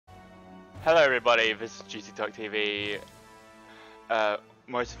Hello everybody, this is JuicyDuckTV.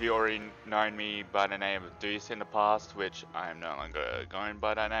 Most of you already known me by the name of Deuce in the past, which I'm no longer going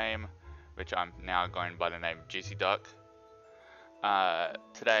by that name, which I'm now going by the name of JuicyDuck.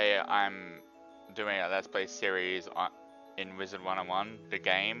 Today I'm doing a Let's Play series in Wizard101, the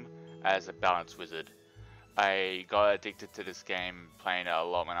game, as a Balance Wizard. I got addicted to this game, playing it a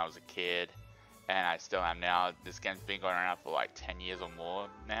lot when I was a kid, and I still am now. This game's been going around for like 10 years or more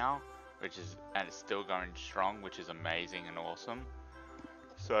now. And it's still going strong, which is amazing and awesome.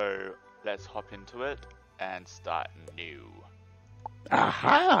 So let's hop into it and start new.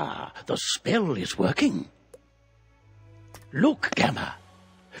 Aha! The spell is working. Look, Gamma.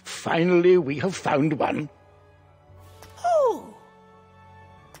 Finally we have found one. Oh!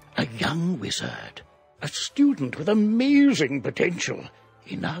 A young wizard. A student with amazing potential.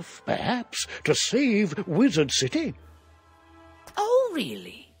 Enough, perhaps, to save Wizard City. Oh,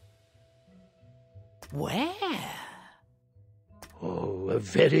 really? Where? Oh, a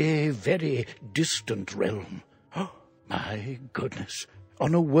very, very distant realm. Oh, my goodness.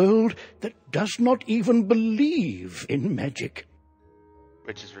 On a world that does not even believe in magic.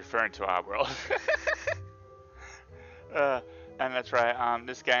 Which is referring to our world. And that's right,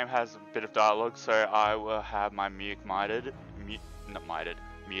 this game has a bit of dialogue, so I will have my muted,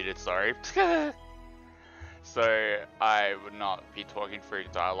 sorry. So I would not be talking through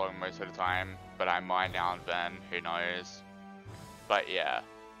dialogue most of the time, but I might now and then, who knows. But yeah,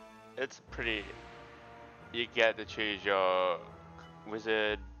 it's pretty, you get to choose your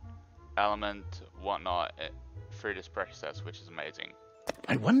wizard, element, whatnot through this process, which is amazing.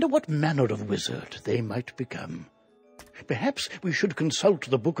 I wonder what manner of wizard they might become. Perhaps we should consult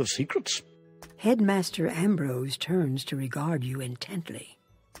the Book of Secrets. Headmaster Ambrose turns to regard you intently.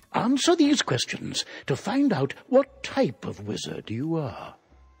 Answer these questions to find out what type of wizard you are.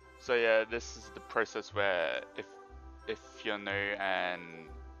 So yeah, this is the process where if you're new and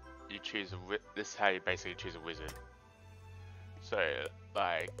you choose this is how you basically choose a wizard. So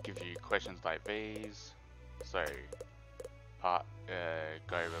like give you questions like these. So go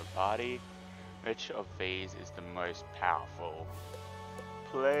over a party. Which of these is the most powerful?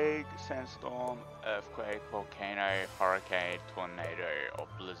 Plague, sandstorm, earthquake, volcano, hurricane, tornado, or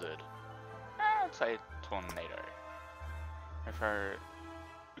blizzard? I'd say tornado. If her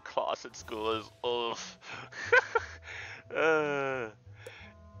class at school is oof.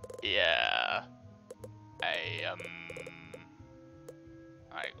 Yeah.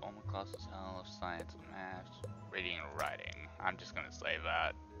 Like all my classes health, science, math, reading and writing. I'm just gonna say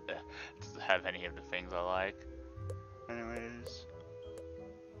that. Does it have any of the things I like? Anyways.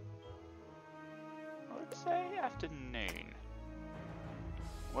 Let's say afternoon.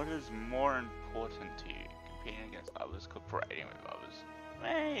 What is more important to you? Competing against others, cooperating with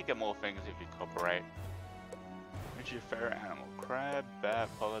others? You get more things if you cooperate. What's your favorite animal? Crab, bat,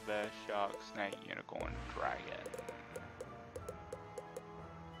 polar bear, shark, snake, unicorn, dragon.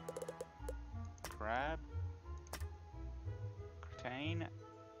 Crab. Cretin.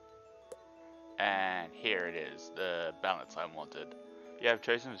 And here it is, the balance I wanted. You have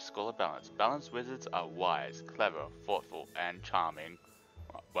chosen the School of Balance. Balance wizards are wise, clever, thoughtful, and charming.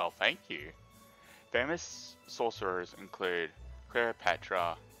 Well, thank you. Famous sorcerers include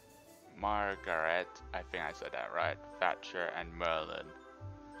Cleopatra, Margaret, I think I said that right, Thatcher, and Merlin.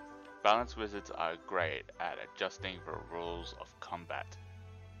 Balance wizards are great at adjusting the rules of combat.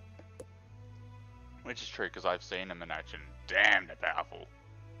 Which is true, because I've seen them in action. Damn, they're powerful.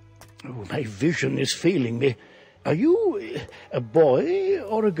 Oh, my vision is failing me. Are you a boy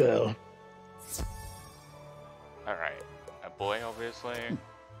or a girl? Alright, a boy obviously.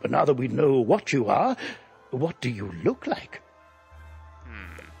 But now that we know what you are, what do you look like?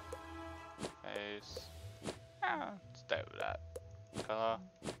 Face. Stay with that. Color.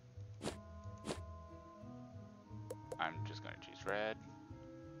 I'm just gonna choose red.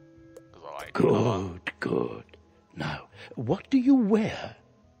 Because I like color. Good. Now, what do you wear?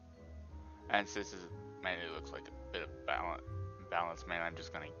 And since this mainly looks like a bit of balance, man, I'm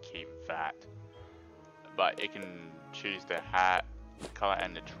just gonna keep that. But you can choose the hat, color,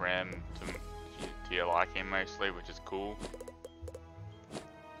 and the trim to your liking mostly, which is cool.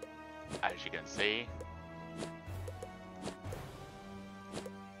 As you can see.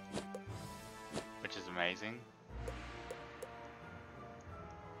 Which is amazing.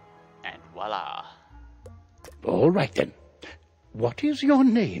 And voila. All right then. What is your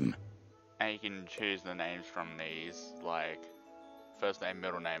name? And you can choose the names from these, like first name,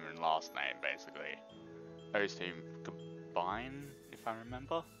 middle name, and last name, basically. Those two combine, if I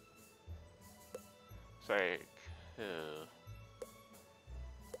remember. So,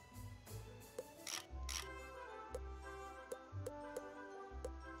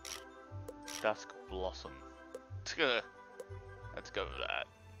 Dusk Blossom. Let's go with that.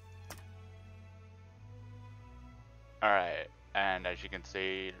 Alright, and as you can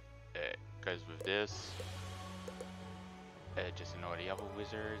see, it goes with this. Just ignore the other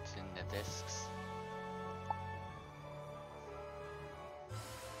wizards in the discs.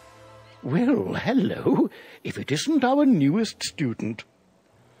 Well, hello, if it isn't our newest student.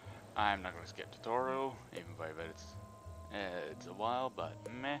 I'm not going to skip tutorial, even though it's a while, but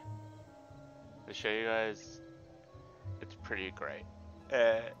meh. To show you guys, it's pretty great.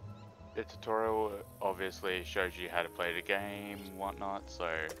 The tutorial obviously shows you how to play the game, whatnot, so...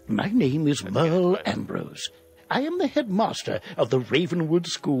 My name is Merle Ambrose. I am the headmaster of the Ravenwood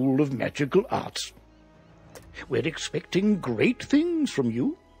School of Magical Arts. We're expecting great things from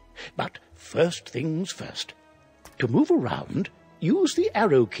you, but first things first. To move around, use the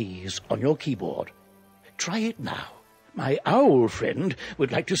arrow keys on your keyboard. Try it now. My owl friend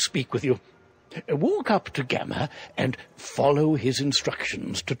would like to speak with you. Walk up to Gamma and follow his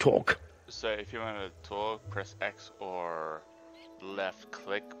instructions to talk. So if you want to talk, press X or left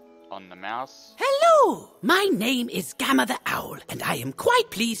click on the mouse. Hello! My name is Gamma the Owl, and I am quite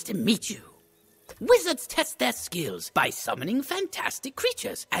pleased to meet you. Wizards test their skills by summoning fantastic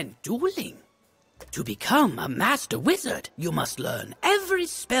creatures and dueling. To become a master wizard, you must learn every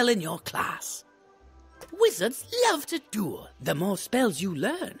spell in your class. Wizards love to duel. The more spells you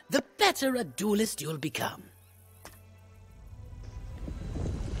learn, the better a duelist you'll become.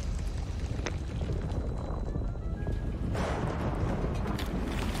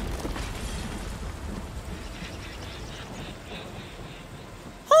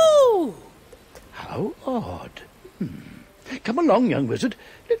 Oh! How odd. Come along, young wizard.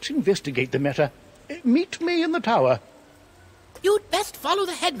 Let's investigate the matter. Meet me in the tower. You'd best follow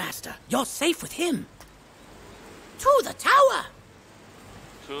the headmaster. You're safe with him. To the tower!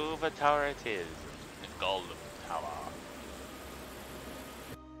 To the tower it is. The golden tower.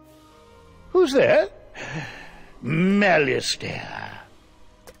 Who's there? Malistaire.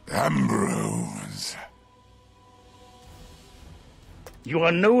 Ambrose. You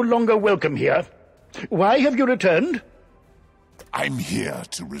are no longer welcome here. Why have you returned? I'm here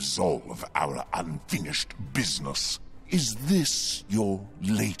to resolve our unfinished business. Is this your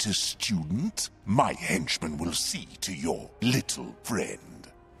latest student? My henchman will see to your little friend.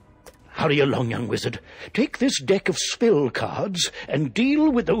 Hurry along, young wizard. Take this deck of spell cards and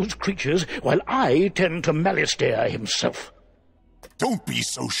deal with those creatures while I tend to Malistaire himself. Don't be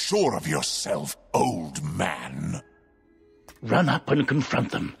so sure of yourself, old man. Run up and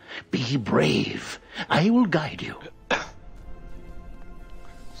confront them. Be brave. I will guide you.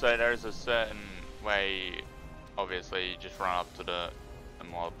 So there's a certain way, obviously you just run up to the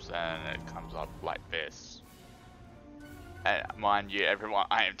mobs and it comes up like this. And mind you, everyone,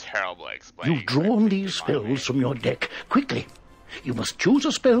 I am terrible at explaining. You've drawn these spells from your deck. Quickly. You must choose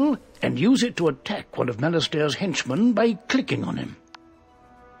a spell and use it to attack one of Malistaire's henchmen by clicking on him.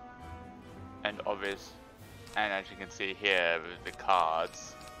 And as you can see here with the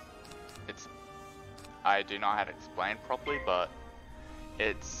cards, I do not know how to explain properly, but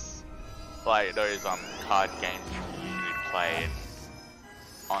it's like those card games you usually play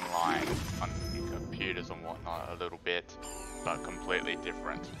online on computers and whatnot a little bit, but completely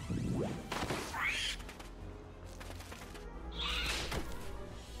different.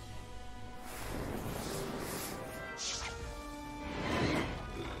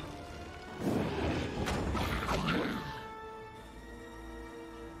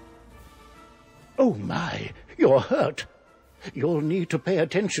 Oh my, you're hurt. You'll need to pay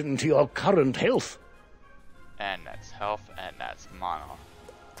attention to your current health. And that's health, and that's mana.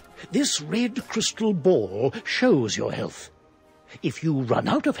 This red crystal ball shows your health. If you run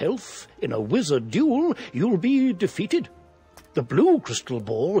out of health in a wizard duel, you'll be defeated. The blue crystal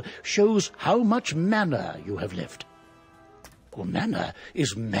ball shows how much mana you have left. Well, mana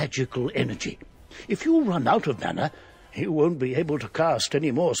is magical energy. If you run out of mana, you won't be able to cast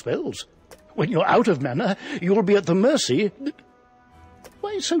any more spells. When you're out of mana, you'll be at the mercy...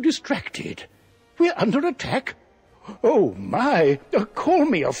 Why so distracted? We're under attack? Oh, my! Call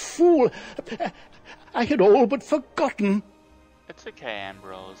me a fool! I had all but forgotten. It's okay,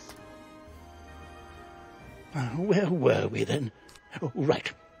 Ambrose. Where were we, then? Oh,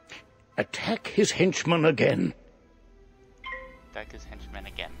 right. Attack his henchman again. Attack his henchman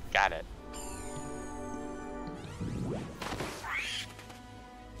again. Got it.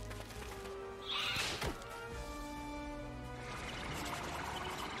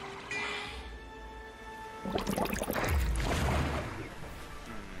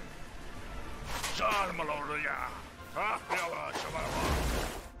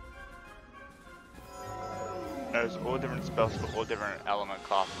 There's all different spells for all different element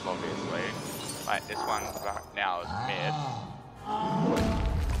classes, obviously. Like this one right now is mid.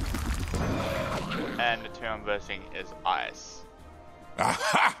 And the two I'm versing is ice.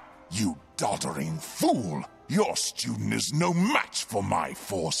 Aha! You doddering fool! Your student is no match for my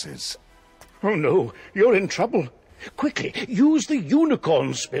forces. Oh no, you're in trouble. Quickly, use the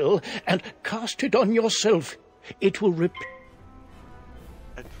unicorn spell and cast it on yourself. It will It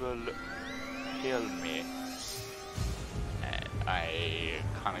will heal me. And I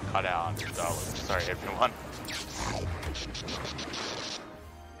kind of cut out on the dialogue. Sorry, everyone.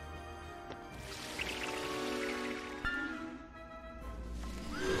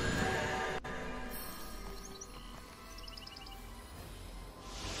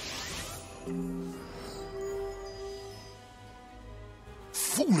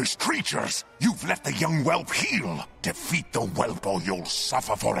 Foolish creatures! You've let the young whelp heal! Defeat the whelp or you'll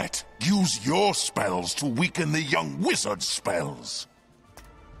suffer for it! Use your spells to weaken the young wizard's spells!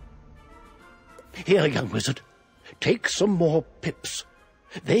 Here, young wizard. Take some more pips.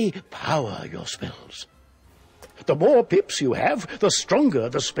 They power your spells. The more pips you have, the stronger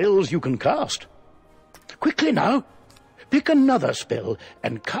the spells you can cast. Quickly now. Pick another spell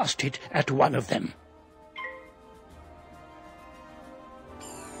and cast it at one of them.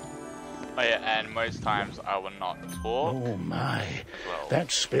 Oh yeah, and most times I will not talk. Oh my, Well.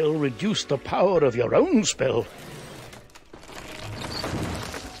 that spell reduced the power of your own spell.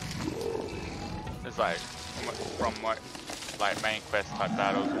 It's like, from my like main quest type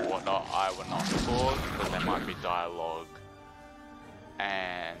battles or whatnot, I will not talk because there might be dialogue.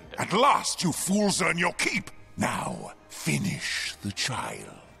 And At last, you fools earn your keep! Now, finish the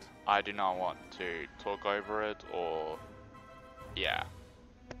child. I do not want to talk over it or, yeah,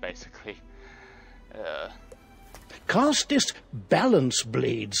 basically. Cast this Balance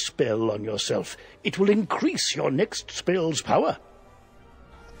Blade spell on yourself. It will increase your next spell's power.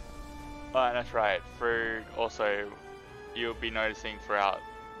 Oh, that's right. Through also, you'll be noticing throughout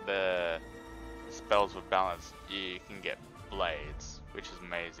the spells with balance, you can get blades, which is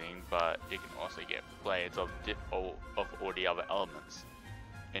amazing. But you can also get blades of all the other elements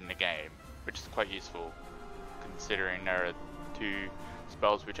in the game, which is quite useful, considering there are two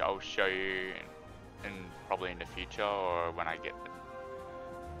spells which I will show you in probably in the future, or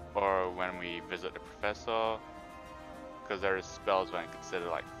when we visit the professor. Because there is spells when considered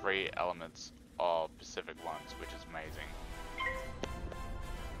like 3 elements of specific ones, which is amazing.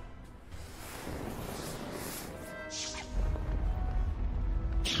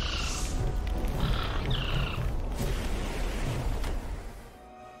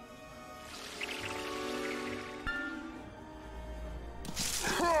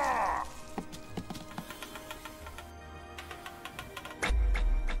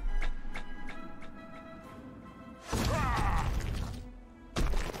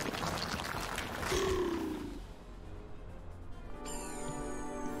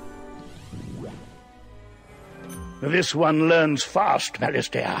 This one learns fast,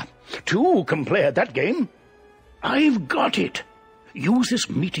 Malistaire. 2 can play at that game. I've got it. Use this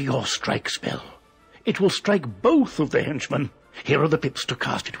Meteor Strike spell. It will strike both of the henchmen. Here are the pips to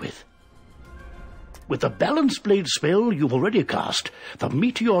cast it with. With the Balance Blade spell you've already cast, the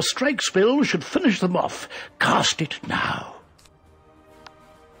Meteor Strike spell should finish them off. Cast it now.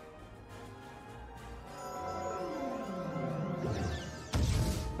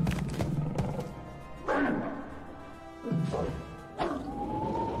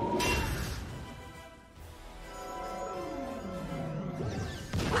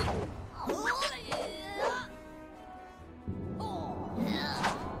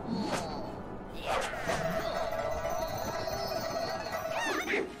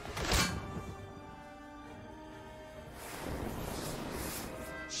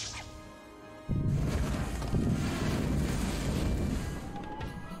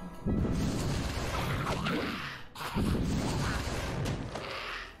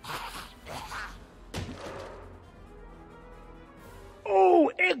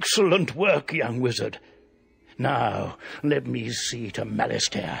 Excellent work, young wizard. Now, let me see to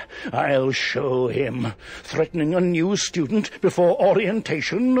Malistaire. I'll show him. Threatening a new student before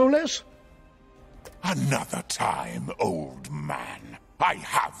orientation, no less? Another time, old man. I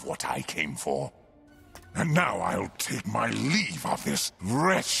have what I came for. And now I'll take my leave of this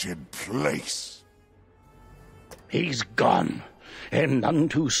wretched place. He's gone, and none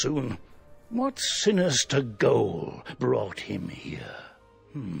too soon. What sinister goal brought him here?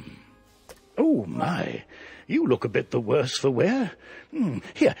 Oh, my. You look a bit the worse for wear.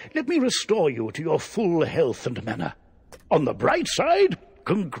 Here, let me restore you to your full health and manner. On the bright side,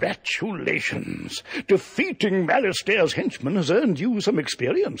 Congratulations! Defeating Malastaire's henchman has earned you some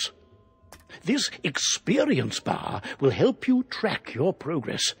experience. This experience bar will help you track your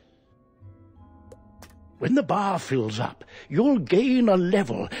progress. When the bar fills up, you'll gain a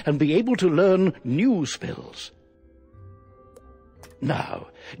level and be able to learn new spells. Now,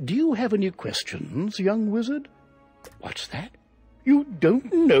 do you have any questions, young wizard? What's that? You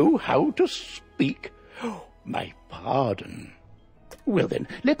don't know how to speak? Oh, my pardon. Well then,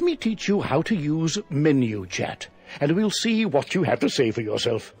 let me teach you how to use menu chat, and we'll see what you have to say for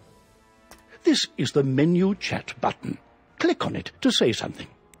yourself. This is the menu chat button. Click on it to say something.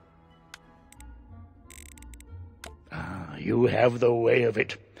 Ah, you have the way of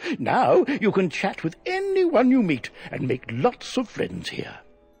it. Now you can chat with anyone you meet and make lots of friends here.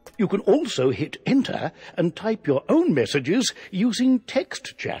 You can also hit enter and type your own messages using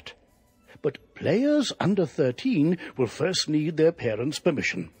text chat. But players under 13 will first need their parents'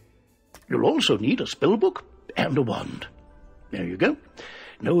 permission. You'll also need a spellbook and a wand. There you go.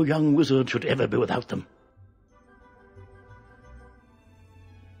 No young wizard should ever be without them.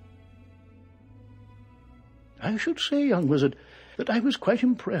 I should say, young wizard, that I was quite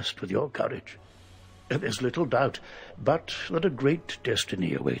impressed with your courage. There's little doubt, but that a great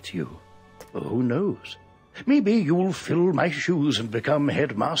destiny awaits you. Who knows? Maybe you'll fill my shoes and become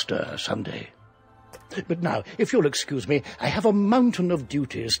headmaster someday. But now, if you'll excuse me, I have a mountain of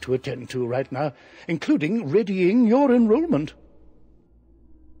duties to attend to right now, including readying your enrollment.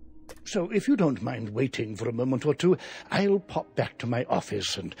 So if you don't mind waiting for a moment or two, I'll pop back to my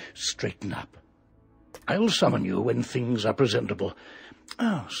office and straighten up. I'll summon you when things are presentable.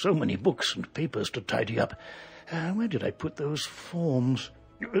 Oh, so many books and papers to tidy up. Where did I put those forms?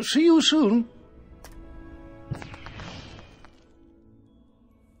 See you soon.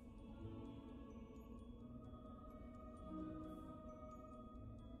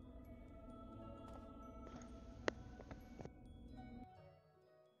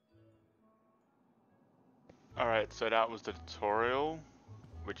 Alright, so that was the tutorial,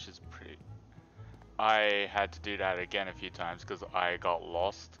 which is pretty... I had to do that again a few times because I got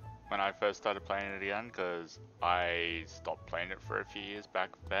lost when I first started playing it again, because I stopped playing it for a few years back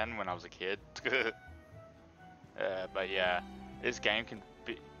then when I was a kid. But yeah, this game can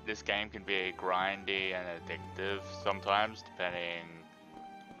be grindy and addictive sometimes, depending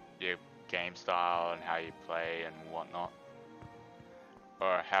your game style and how you play and whatnot,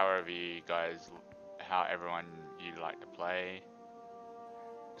 or however you guys, how everyone you like to play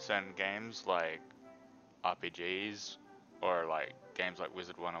certain games like RPGs or like games like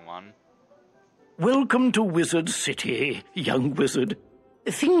Wizard101. Welcome to Wizard City, young wizard.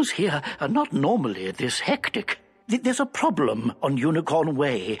 Things here are not normally this hectic. There's a problem on Unicorn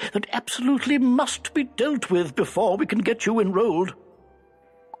Way that absolutely must be dealt with before we can get you enrolled.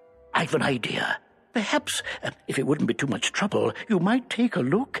 I've an idea. Perhaps, if it wouldn't be too much trouble, you might take a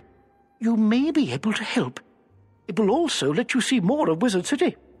look. You may be able to help. It will also let you see more of Wizard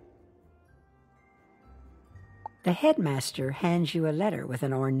City. The headmaster hands you a letter with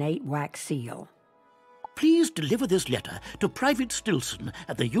an ornate wax seal. Please deliver this letter to Private Stilson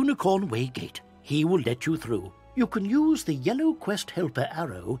at the Unicorn Way gate. He will let you through. You can use the yellow quest helper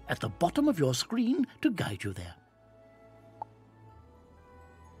arrow at the bottom of your screen to guide you there.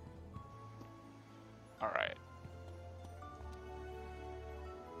 Alright.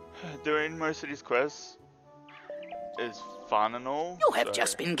 Doing most of these quests is fun and all. You have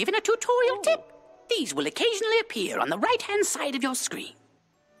just been given a tutorial tip. These will occasionally appear on the right-hand side of your screen.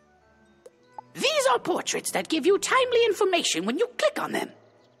 These are portraits that give you timely information when you click on them.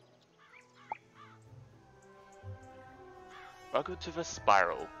 Welcome to the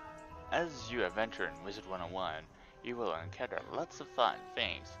Spiral. As you adventure in Wizard101, you will encounter lots of fun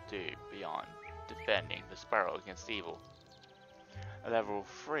things to do beyond defending the Spiral against evil. At level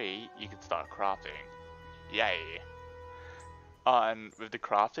 3, you can start crafting. Yay! And with the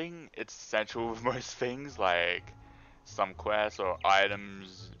crafting, it's essential with most things, like some quests or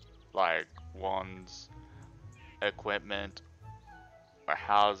items like wands, equipment, or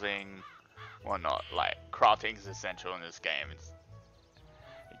housing, whatnot. Like, crafting is essential in this game. It's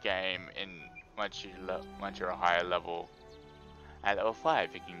a game once you're a higher level. At level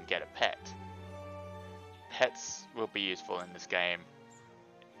 5, you can get a pet. Pets will be useful in this game.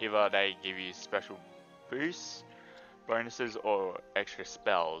 Either they give you special boosts, bonuses, or extra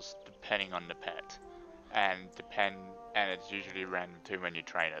spells depending on the pet, and it's usually random too when you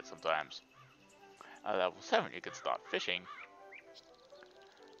train it sometimes. At level 7 you can start fishing.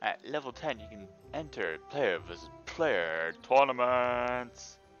 At level 10 you can enter player versus player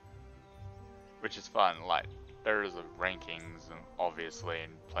tournaments, which is fun. Like there's rankings, obviously,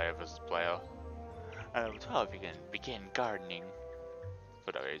 in player versus player. At level 12, you can begin gardening.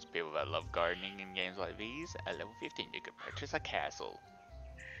 For those people that love gardening in games like these, at level 15, you can purchase a castle.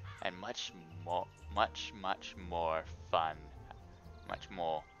 And much more fun. Much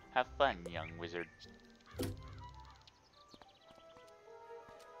more. Have fun, young wizard.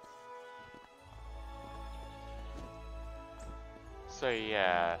 So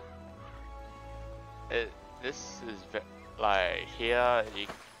yeah, this is like here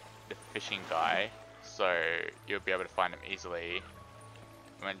the fishing guy, so you'll be able to find him easily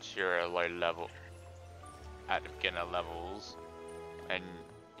once you're a low level at the beginner levels, and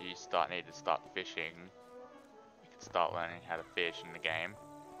you need to start fishing. You can start learning how to fish in the game.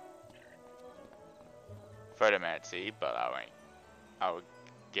 Photomancy, but I will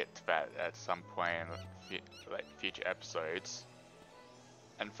get to that at some point in like future episodes.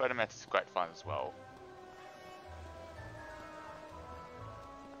 And Photomancy is quite fun as well.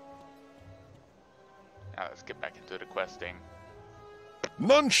 Now let's get back into the questing.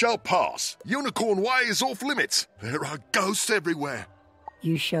 None shall pass. Unicorn Way is off limits. There are ghosts everywhere.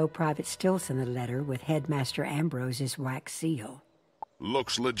 You show Private Stilson the letter with Headmaster Ambrose's wax seal.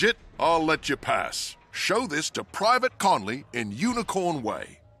 Looks legit. I'll let you pass. Show this to Private Conley in Unicorn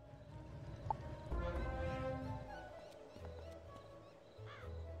Way.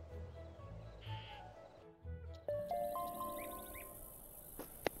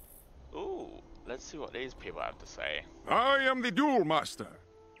 Ooh, let's see what these people have to say. I am the Duel Master.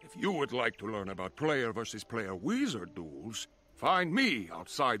 If you would like to learn about player versus player wizard duels, find me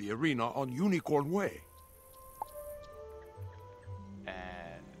outside the arena on Unicorn Way.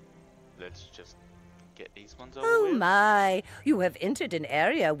 And let's just get these ones over Oh with. my, you have entered an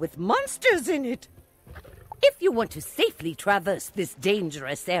area with monsters in it. If you want to safely traverse this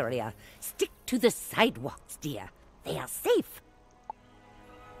dangerous area, stick to the sidewalks, dear. They are safe.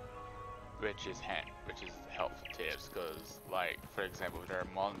 Which is helpful tips, because, like, for example, if there are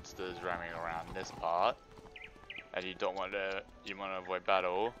monsters roaming around this part, and you want to avoid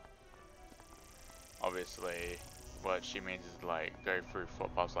battle, obviously, what she means is, like, go through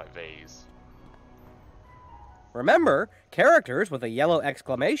footpaths like these. Remember, characters with a yellow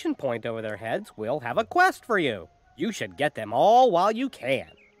exclamation point over their heads will have a quest for you. You should get them all while you can.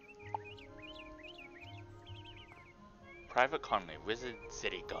 Private Conley, Wizard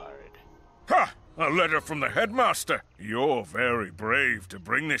City Guard. Ha! A letter from the headmaster. You're very brave to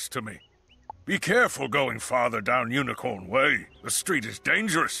bring this to me. Be careful going farther down Unicorn Way. The street is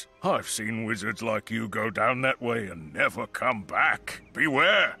dangerous. I've seen wizards like you go down that way and never come back.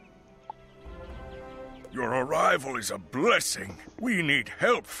 Beware! Your arrival is a blessing. We need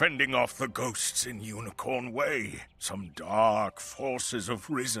help fending off the ghosts in Unicorn Way. Some dark forces have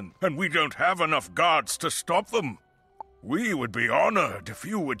risen, and we don't have enough guards to stop them. We would be honored if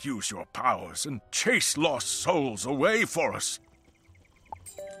you would use your powers and chase lost souls away for us.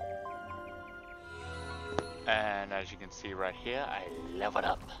 And as you can see right here, I leveled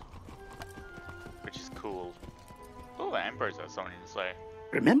up. Which is cool. Oh, Ambrose has something to say.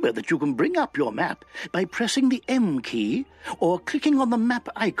 Remember that you can bring up your map by pressing the M key or clicking on the map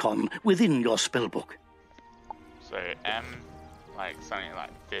icon within your spellbook. So M, like something like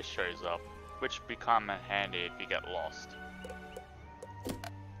this shows up, which become handy if you get lost.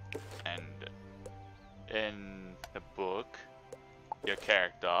 And in the book, your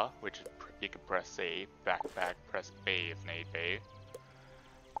character, which you can press C, backpack, press B if need be.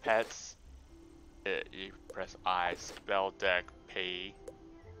 Pets, you press I, spell deck P.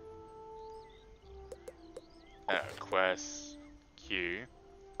 Quests, Q,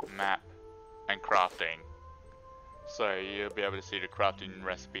 map, and crafting. So you'll be able to see the crafting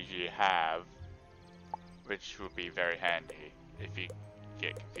recipes you have, which will be very handy if you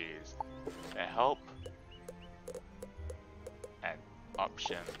get confused. And help and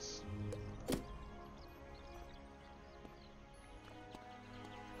options.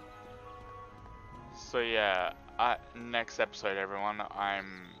 So yeah, next episode, everyone,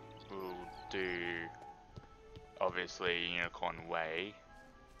 will do obviously Unicorn Way.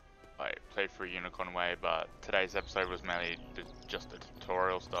 I played through Unicorn Way, but today's episode was mainly just the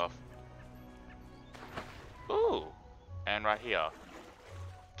tutorial stuff. Ooh, and right here,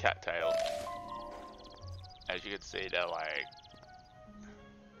 cattail. As you can see, they're like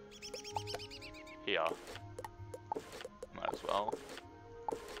here. Might as well.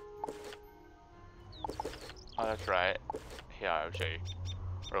 Oh, that's right. Here, I'll show you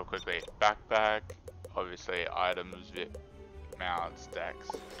real quickly. Backpack, obviously items, mounts, decks,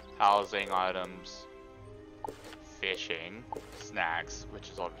 housing items, fishing, snacks, which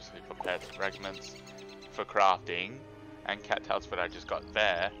is obviously for pets, fragments for crafting, and cattails that I just got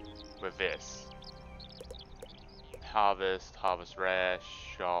there with this. Harvest, harvest rare,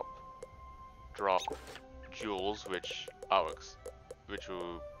 shop, drop, jewels, which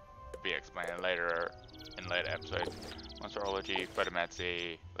will be explained later in later episodes. Monsterology,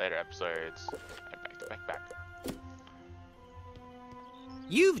 photomancy, later episodes, and back.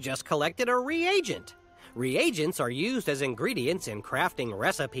 You've just collected a reagent. Reagents are used as ingredients in crafting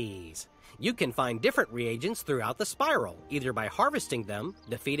recipes. You can find different reagents throughout the spiral, either by harvesting them,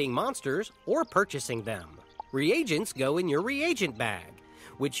 defeating monsters, or purchasing them. Reagents go in your reagent bag,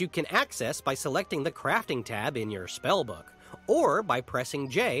 which you can access by selecting the crafting tab in your spellbook, or by pressing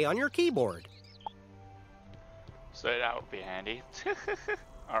J on your keyboard. So that would be handy.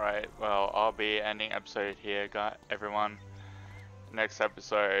 Alright, well, I'll be ending episode here, everyone. Next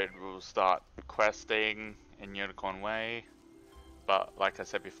episode, we'll start questing in Unicorn Way. But like I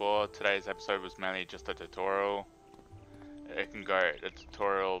said before, today's episode was mainly just a tutorial. The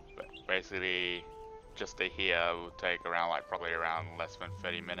tutorial basically just to here will take around probably around less than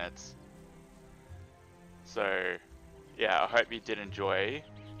 30 minutes. So yeah, I hope you did enjoy.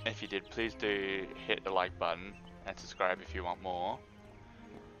 If you did, please do hit the like button and subscribe if you want more.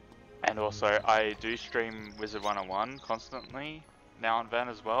 And also, I do stream Wizard101 constantly now and then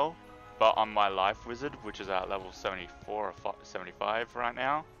as well, but on my life wizard, which is at level 74 or 75 right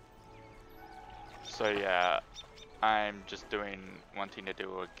now. So yeah, I'm just wanting to do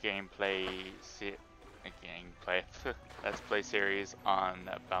a let's play series on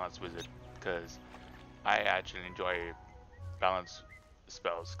Balance Wizard, because I actually enjoy balance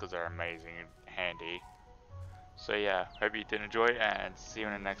spells because they're amazing and handy. So yeah, hope you did enjoy, and see you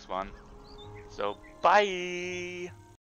in the next one. So bye!